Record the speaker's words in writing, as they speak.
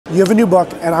you have a new book,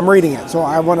 and I'm reading it, so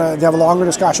I want to have a longer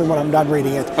discussion when I'm done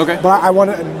reading it. Okay. But I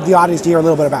want the audience to hear a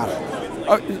little bit about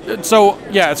it. So,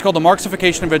 yeah, it's called The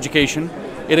Marxification of Education.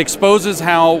 It exposes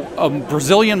how a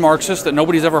Brazilian Marxist that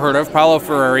nobody's ever heard of, Paulo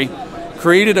Freire,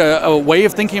 created a way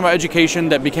of thinking about education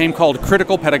that became called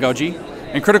critical pedagogy.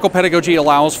 And critical pedagogy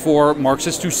allows for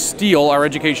Marxists to steal our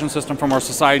education system from our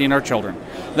society and our children.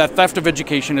 That theft of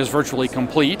education is virtually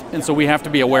complete, and so we have to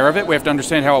be aware of it. We have to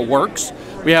understand how it works.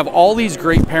 We have all these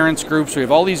great parents groups. We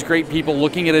have all these great people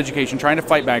looking at education, trying to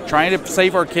fight back, trying to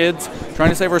save our kids, trying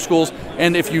to save our schools.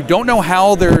 And if you don't know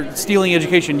how they're stealing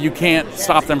education, you can't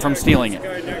stop them from stealing it.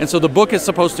 And so the book is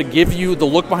supposed to give you the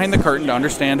look behind the curtain to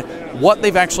understand what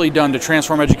they've actually done to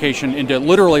transform education into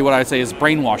literally what I say is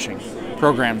brainwashing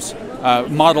programs.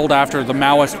 Modeled after the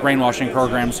Maoist brainwashing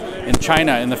programs in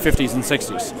China in the 50s and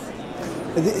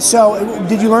 60s. So,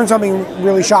 did you learn something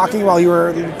really shocking while you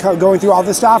were going through all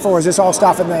this stuff, or was this all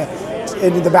stuff in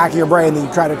the back of your brain that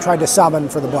you tried to summon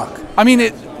for the book? I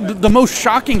mean, the most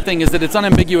shocking thing is that it's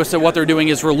unambiguous that what they're doing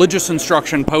is religious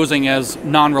instruction posing as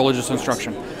non-religious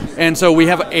instruction. And so we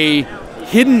have a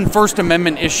hidden First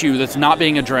Amendment issue that's not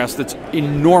being addressed that's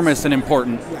enormous and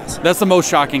important. Yes. That's the most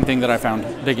shocking thing that I found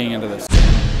digging into this.